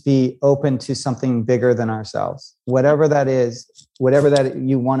to just be open to something bigger than ourselves, whatever that is, whatever that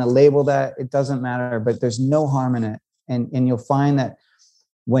you want to label that, it doesn't matter, but there's no harm in it. And you'll find that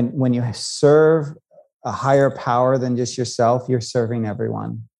when you serve a higher power than just yourself, you're serving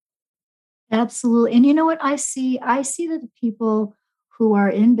everyone. Absolutely. And you know what I see? I see that the people who are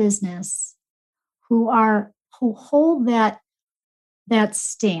in business, who hold that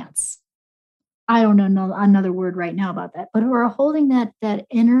stance. I don't know another word right now about that, but who are holding that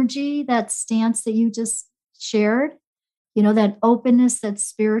energy, that stance that you just shared, that openness, that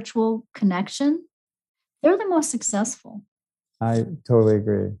spiritual connection, they're the most successful. I totally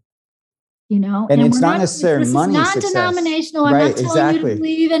agree. And it's not necessarily money success. This is non-denominational. I'm not telling you to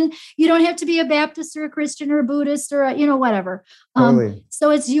believe in, you don't have to be a Baptist or a Christian or a Buddhist or whatever. Totally. So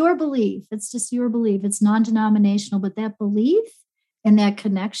it's your belief. It's just your belief. It's non-denominational, but that belief and that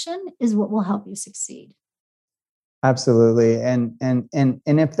connection is what will help you succeed. Absolutely. And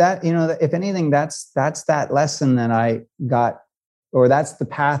if that, if anything, that's that lesson that I got, or that's the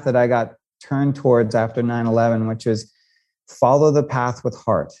path that I got turned towards after 9/11, which is follow the path with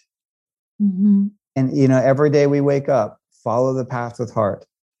heart. Mm-hmm. And, every day we wake up, follow the path with heart.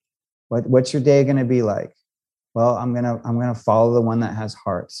 What's your day going to be like? Well, I'm going to follow the one that has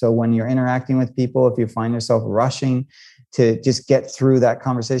heart. So when you're interacting with people, if you find yourself rushing to just get through that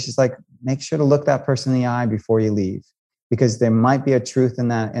conversation, it's like, make sure to look that person in the eye before you leave, because there might be a truth in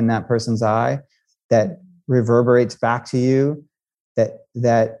that person's eye that reverberates back to you,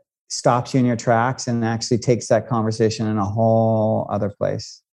 that stops you in your tracks and actually takes that conversation in a whole other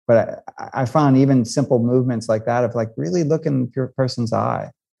place. But I found even simple movements like that of like really looking your person's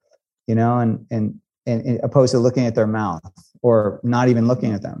eye, and opposed to looking at their mouth or not even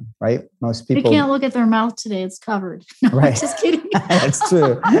looking at them, right? Most people, you can't look at their mouth today. It's covered. No, right. I'm just kidding. That's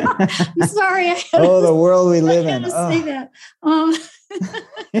true. I'm sorry. The world we live in. Say that.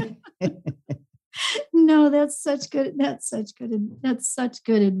 No, that's such good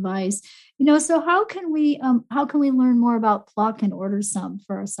advice. So how can we learn more about Pluck and order some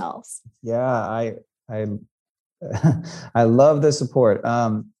for ourselves? Yeah, I love the support.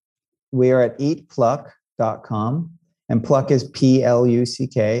 We are at eatpluck.com, and Pluck is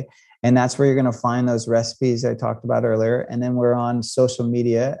PLUCK. And that's where you're going to find those recipes I talked about earlier. And then we're on social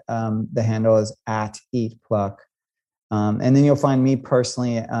media. The handle is @eatpluck. And then you'll find me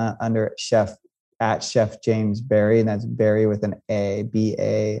personally under Chef James Barry, and that's Barry with an A,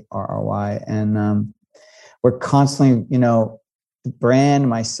 BARRY. And we're constantly, the brand,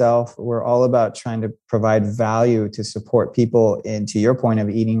 myself, we're all about trying to provide value to support people, and to your point of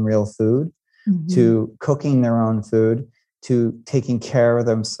eating real food, mm-hmm. to cooking their own food, to taking care of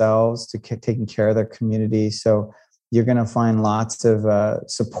themselves, to taking care of their community. So you're going to find lots of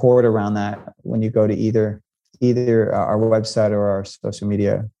support around that when you go to either our website or our social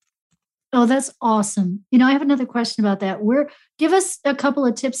media. Oh, that's awesome. I have another question about that. Give us a couple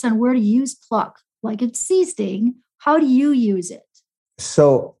of tips on where to use Pluck. Like it's seasoning. How do you use it?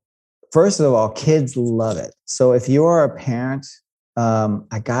 So first of all, kids love it. So if you are a parent,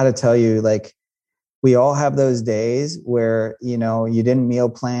 I got to tell you, like, we all have those days where, you didn't meal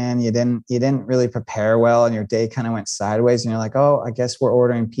plan, you didn't really prepare well, and your day kind of went sideways, and you're like, oh, I guess we're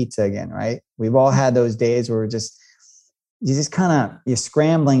ordering pizza again, right? We've all had those days where you're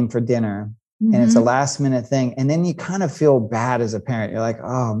scrambling for dinner, mm-hmm. and it's a last minute thing. And then you kind of feel bad as a parent. You're like,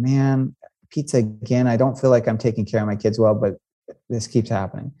 oh man, pizza again. I don't feel like I'm taking care of my kids well, but this keeps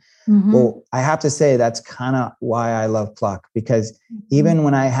happening. Mm-hmm. Well, I have to say that's kind of why I love Pluck, because even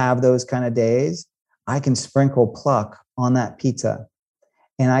when I have those kind of days, I can sprinkle Pluck on that pizza,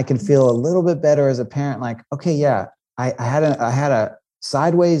 and I can feel a little bit better as a parent. Like, okay, yeah, I had a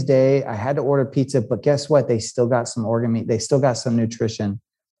sideways day. I had to order pizza, but guess what? They still got some organ meat. They still got some nutrition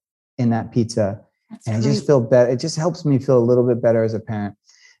in that pizza. That's and great. I just feel better. It just helps me feel a little bit better as a parent.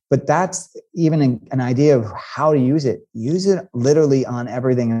 But that's even an idea of how to use it. Use it literally on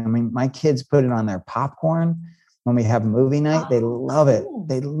everything. I mean, my kids put it on their popcorn when we have movie night. They love it.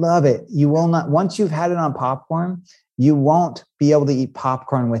 They love it. You will not, once you've had it on popcorn, you won't be able to eat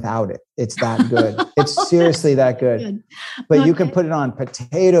popcorn without it. It's that good. It's seriously that good. But you can put it on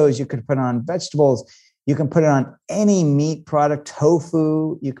potatoes. You could put it on vegetables. You can put it on any meat product,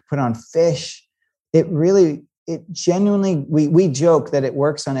 tofu. You could put it on fish. It genuinely, we joke that it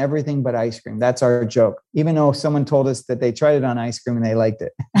works on everything but ice cream. That's our joke. Even though someone told us that they tried it on ice cream and they liked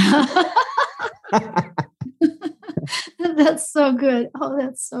it. That's so good. Oh,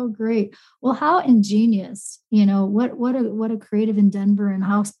 that's so great. Well, how ingenious, what a creative in Denver, and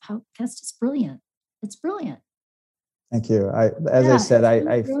how that's just brilliant. It's brilliant. Thank you. I said,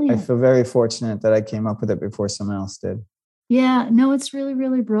 I feel very fortunate that I came up with it before someone else did. Yeah, no, it's really,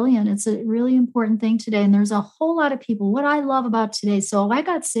 really brilliant. It's a really important thing today. And there's a whole lot of people. What I love about today, so I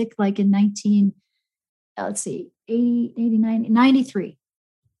got sick like in 93.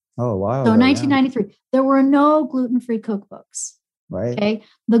 Oh, wow. So 1993, there were no gluten-free cookbooks. Right. Okay.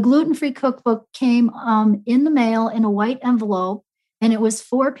 The gluten-free cookbook came in the mail in a white envelope, and it was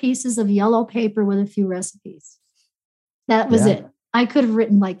 4 pieces of yellow paper with a few recipes. That was it. I could have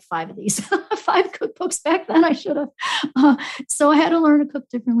written like 5 of these, 5 cookbooks back then. I should have. So I had to learn to cook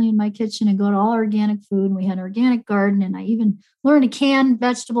differently in my kitchen and go to all organic food. And we had an organic garden, and I even learned to can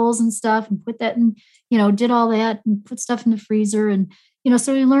vegetables and stuff and put that in, did all that and put stuff in the freezer. And,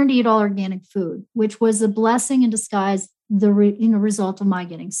 so we learned to eat all organic food, which was a blessing in disguise, the result of my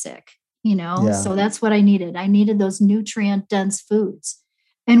getting sick, So that's what I needed. I needed those nutrient dense foods,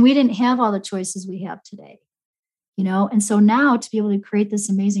 and we didn't have all the choices we have today. And so now to be able to create this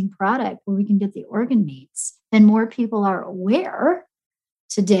amazing product where we can get the organ meats, and more people are aware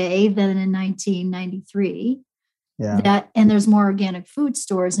today than in 1993 and there's more organic food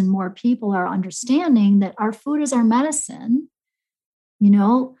stores, and more people are understanding that our food is our medicine.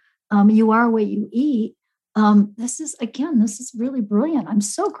 You are what you eat. This is really brilliant. I'm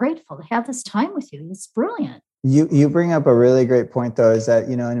so grateful to have this time with you. It's brilliant. You bring up a really great point, though, is that,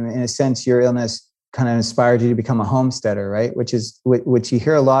 in a sense, your illness kind of inspired you to become a homesteader, right? Which you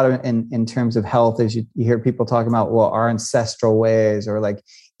hear a lot of in terms of health, is you hear people talking about, well, our ancestral ways, or like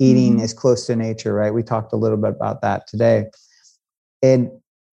eating as close to nature, right? We talked a little bit about that today. And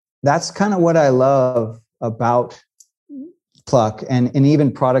that's kind of what I love about Pluck and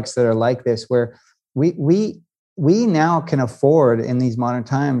even products that are like this, where we now can afford in these modern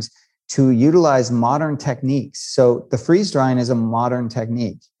times to utilize modern techniques. So the freeze drying is a modern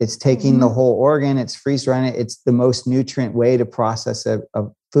technique. It's taking the whole organ, it's freeze drying it. It's the most nutrient way to process a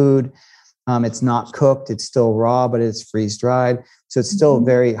food. It's not cooked, it's still raw, but it's freeze dried. So it's still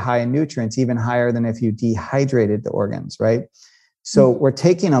very high in nutrients, even higher than if you dehydrated the organs, right? So we're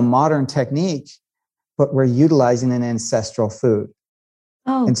taking a modern technique, but we're utilizing an ancestral food.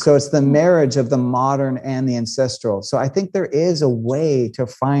 And so it's the marriage of the modern and the ancestral. So I think there is a way to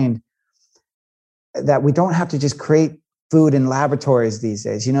find that we don't have to just create food in laboratories these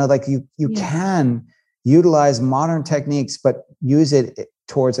days. Like you can utilize modern techniques, but use it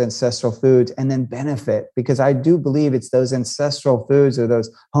towards ancestral foods and then benefit, because I do believe it's those ancestral foods or those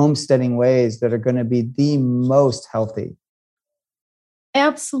homesteading ways that are going to be the most healthy.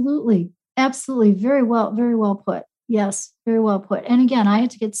 Absolutely. Absolutely. Very well put. Yes, very well put. And again, I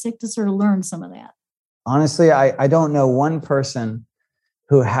had to get sick to sort of learn some of that. Honestly, I don't know one person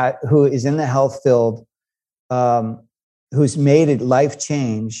who is in the health field, who's made a life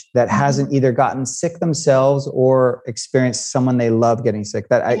change that hasn't either gotten sick themselves or experienced someone they love getting sick.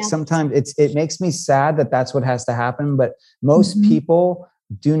 Sometimes it makes me sad that that's what has to happen, but most people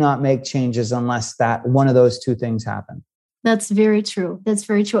do not make changes unless that one of those two things happen. That's very true. That's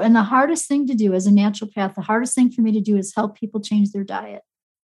very true. And the hardest thing to do as a naturopath, the hardest thing for me to do is help people change their diet.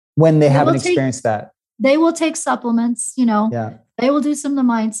 When they haven't experienced that. They will take supplements, they will do some of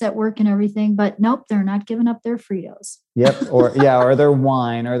the mindset work and everything, but nope, they're not giving up their Fritos. Yep. Or their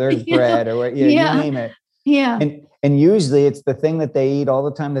wine or their bread or you name it. Yeah. And usually it's the thing that they eat all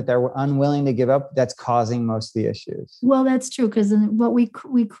the time that they're unwilling to give up that's causing most of the issues. Well, that's true, because what we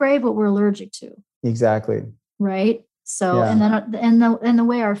crave what we're allergic to. Exactly. Right. So, and the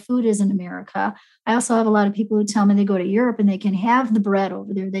way our food is in America, I also have a lot of people who tell me they go to Europe and they can have the bread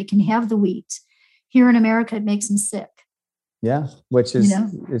over there. They can have the wheat. Here in America, it makes them sick. Yeah, which You is know?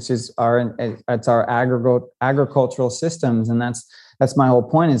 it's our agricultural systems, and that's my whole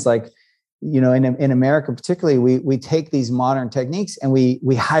point. Is like, in America particularly, we take these modern techniques and we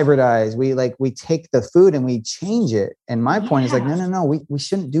hybridize. We take the food and we change it. And my point is like, no, we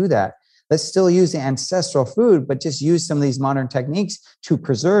shouldn't do that. Let's still use the ancestral food, but just use some of these modern techniques to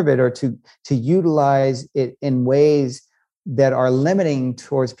preserve it or to utilize it in ways that are limiting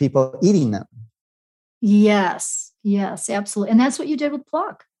towards people eating them. Yes, absolutely. And that's what you did with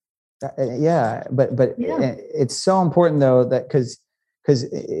Pluck. Yeah, but it's so important though, that because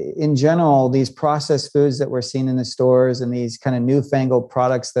in general, these processed foods that we're seeing in the stores and these kind of newfangled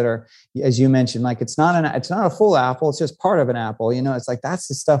products that are, as you mentioned, like it's not a full apple, it's just part of an apple. It's like that's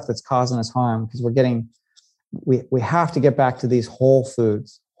the stuff that's causing us harm, because we have to get back to these whole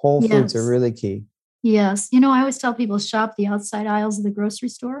foods. Whole foods are really key. Yes. I always tell people, shop the outside aisles of the grocery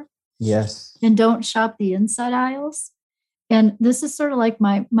store. Yes. And don't shop the inside aisles. And this is sort of like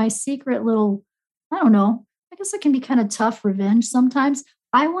my secret little, I don't know, I guess it can be kind of tough revenge sometimes.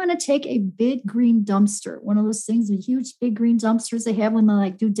 I want to take a big green dumpster, one of those things, the huge big green dumpsters they have when they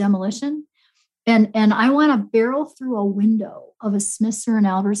like do demolition. And I want to barrel through a window of a Smith's or an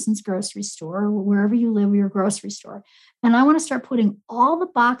Albertsons grocery store, or wherever you live, your grocery store. And I want to start putting all the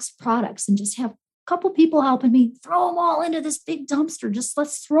boxed products and just have a couple people helping me throw them all into this big dumpster. Just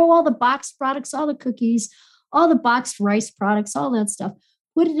let's throw all the boxed products, all the cookies, all the boxed rice products, all that stuff,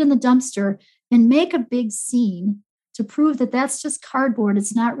 put it in the dumpster and make a big scene to prove that that's just cardboard.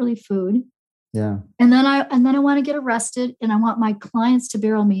 It's not really food. Yeah. And then I want to get arrested, and I want my clients to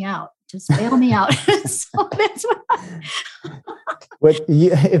bail me out. Just bail me out. So that's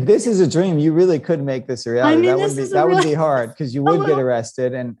if this is a dream, you really could make this a reality. That would be hard, because you would get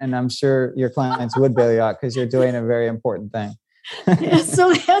arrested, and I'm sure your clients would bail you out because you're doing a very important thing. Yeah,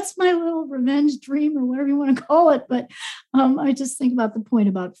 so that's my little revenge dream, or whatever you want to call it. But I just think about the point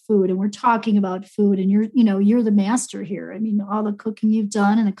about food, and we're talking about food, and you're the master here. I mean, all the cooking you've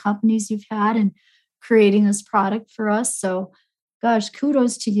done and the companies you've had and creating this product for us. So gosh,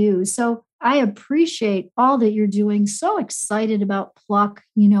 kudos to you. So I appreciate all that you're doing. So excited about Pluck,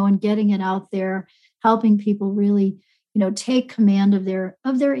 and getting it out there, helping people really, take command of their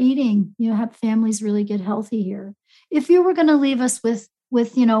eating, have families really get healthy here. If you were going to leave us with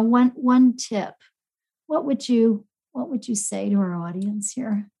one tip, what would you say to our audience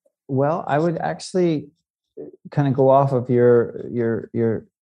here? Well, I would actually kind of go off of your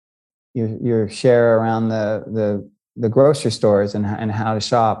share around the grocery stores and how to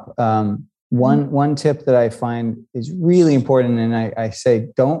shop. One tip that I find is really important, and I say,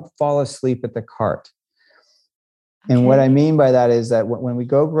 don't fall asleep at the cart. Okay. And what I mean by that is that when we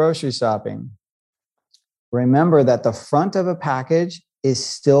go grocery shopping, remember that the front of a package is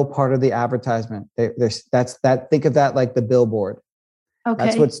still part of the advertisement. Think of that like the billboard. Okay.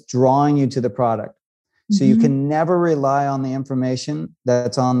 That's what's drawing you to the product. So you can never rely on the information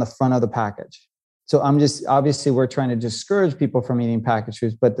that's on the front of the package. So obviously we're trying to discourage people from eating packaged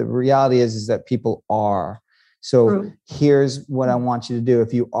foods, but the reality is that people are. So True. Here's what I want you to do.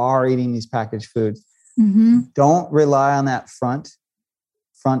 If you are eating these packaged foods, don't rely on that front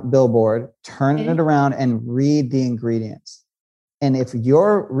billboard, turn it around and read the ingredients. And if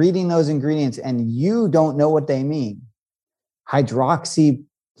you're reading those ingredients and you don't know what they mean, hydroxy,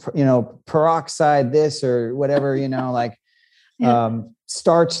 peroxide this or whatever,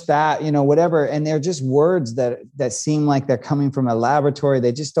 starch that, whatever. And they're just words that seem like they're coming from a laboratory.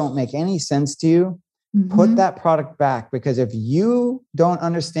 They just don't make any sense to you. Put that product back, because if you don't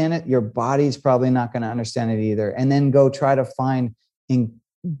understand it, your body's probably not going to understand it either. And then go try to find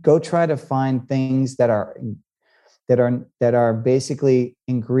things that are basically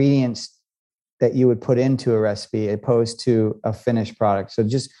ingredients that you would put into a recipe opposed to a finished product. So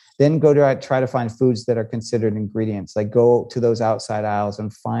just then go to try to find foods that are considered ingredients. Like go to those outside aisles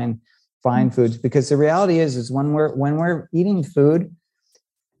and find foods, because the reality is when we're eating food,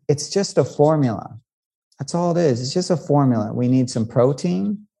 it's just a formula. That's all it is. It's just a formula. We need some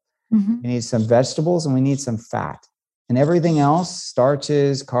protein, we need some vegetables, and we need some fat. And everything else,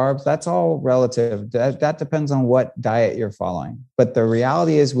 starches, carbs, that's all relative. That depends on what diet you're following. But the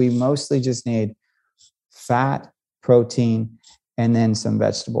reality is we mostly just need fat, protein, and then some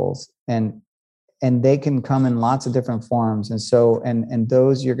vegetables. And they can come in lots of different forms. And so, and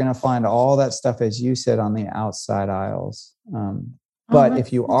those, you're going to find all that stuff, as you said, on the outside aisles. But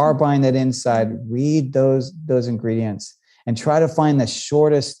if you are buying that inside, read those ingredients and try to find the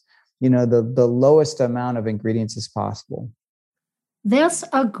shortest, the lowest amount of ingredients as possible. That's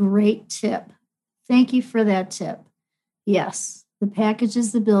a great tip. Thank you for that tip. Yes, the package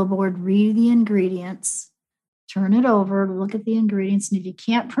is the billboard. Read the ingredients. turn it over, look at the ingredients. And if you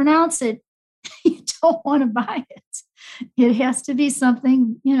can't pronounce it, you don't want to buy it. It has to be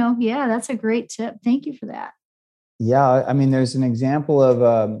something, yeah, that's a great tip. Thank you for that. Yeah. I mean, there's an example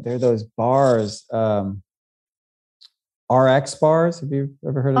of, there are those bars, RX bars. Have you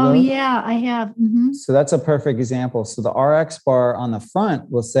ever heard of those? Oh yeah, I have. Mm-hmm. So that's a perfect example. So the RX bar on the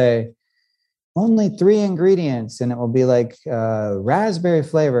front will say only 3 ingredients, and it will be like raspberry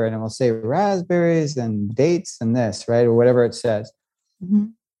flavor, and it will say raspberries and dates and this, right? Or whatever it says. Mm-hmm.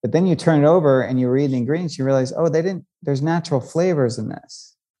 But then you turn it over and you read the ingredients, you realize, oh, there's natural flavors in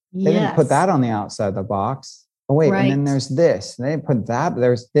this. They didn't put that on the outside of the box. Oh, wait, right. And then there's this. And they didn't put that,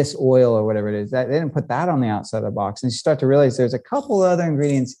 there's this oil or whatever it is. They didn't put that on the outside of the box. And you start to realize there's a couple other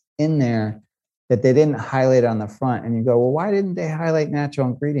ingredients in there that they didn't highlight on the front. And you go, well, why didn't they highlight natural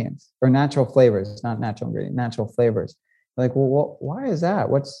ingredients or natural flavors? Not natural ingredients, natural flavors. Like, well, why is that?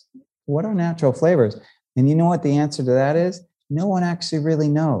 What are natural flavors? And you know what the answer to that is? No one actually really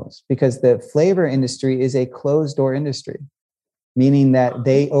knows, because the flavor industry is a closed door industry, meaning that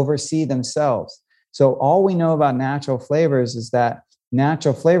they oversee themselves. So all we know about natural flavors is that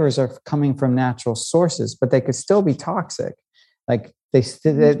natural flavors are coming from natural sources, but they could still be toxic. Like it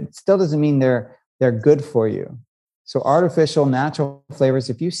still doesn't mean they're good for you. So artificial natural flavors,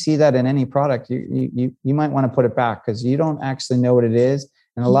 if you see that in any product, you might want to put it back, because you don't actually know what it is.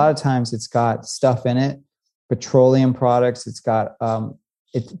 And a lot of times it's got stuff in it, petroleum products. It's got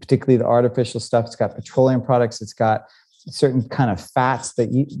particularly the artificial stuff. It's got petroleum products. It's got certain kind of fats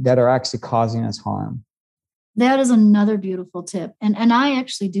that are actually causing us harm. That is another beautiful tip. And I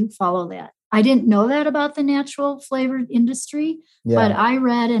actually do follow that. I didn't know that about the natural flavored industry, but I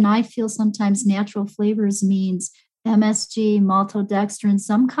read, and I feel sometimes natural flavors means MSG, maltodextrin,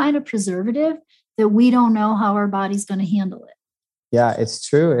 some kind of preservative that we don't know how our body's going to handle it. Yeah, it's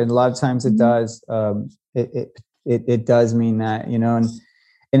true. And a lot of times it does. It does mean that,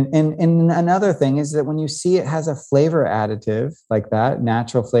 And another thing is that when you see it has a flavor additive like that,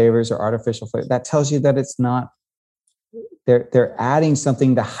 natural flavors or artificial flavor, that tells you that it's not, they're adding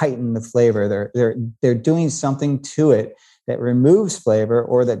something to heighten the flavor. They're doing something to it that removes flavor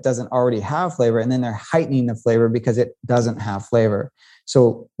or that doesn't already have flavor. And then they're heightening the flavor because it doesn't have flavor.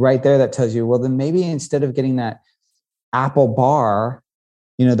 So right there, that tells you, well, then maybe instead of getting that apple bar,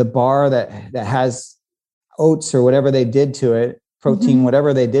 the bar that has oats or whatever they did to it, protein,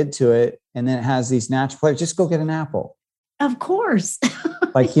 whatever they did to it, and then it has these natural flavors, just go get an apple. Of course.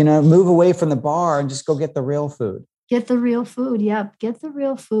 Move away from the bar and just go get the real food. Get the real food. Yep. Get the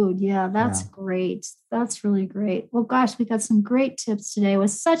real food. Yeah, that's great. That's really great. Well, gosh, we got some great tips today. It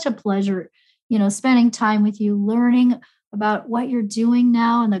was such a pleasure, spending time with you, learning about what you're doing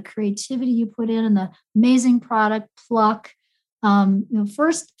now and the creativity you put in and the amazing product Pluck.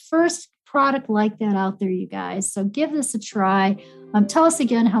 First product like that out there, you guys. So give this a try. Tell us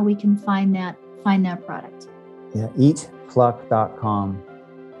again how we can find that product. Yeah, eatpluck.com.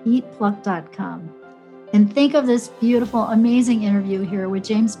 Eatpluck.com. And think of this beautiful, amazing interview here with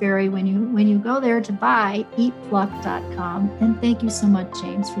James Berry when you go there to buy eatpluck.com. And thank you so much,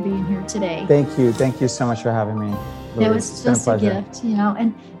 James, for being here today. Thank you. Thank you so much for having me. It was just a gift,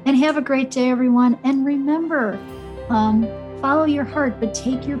 and have a great day, everyone. And remember, follow your heart, but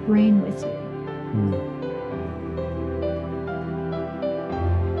take your brain with you.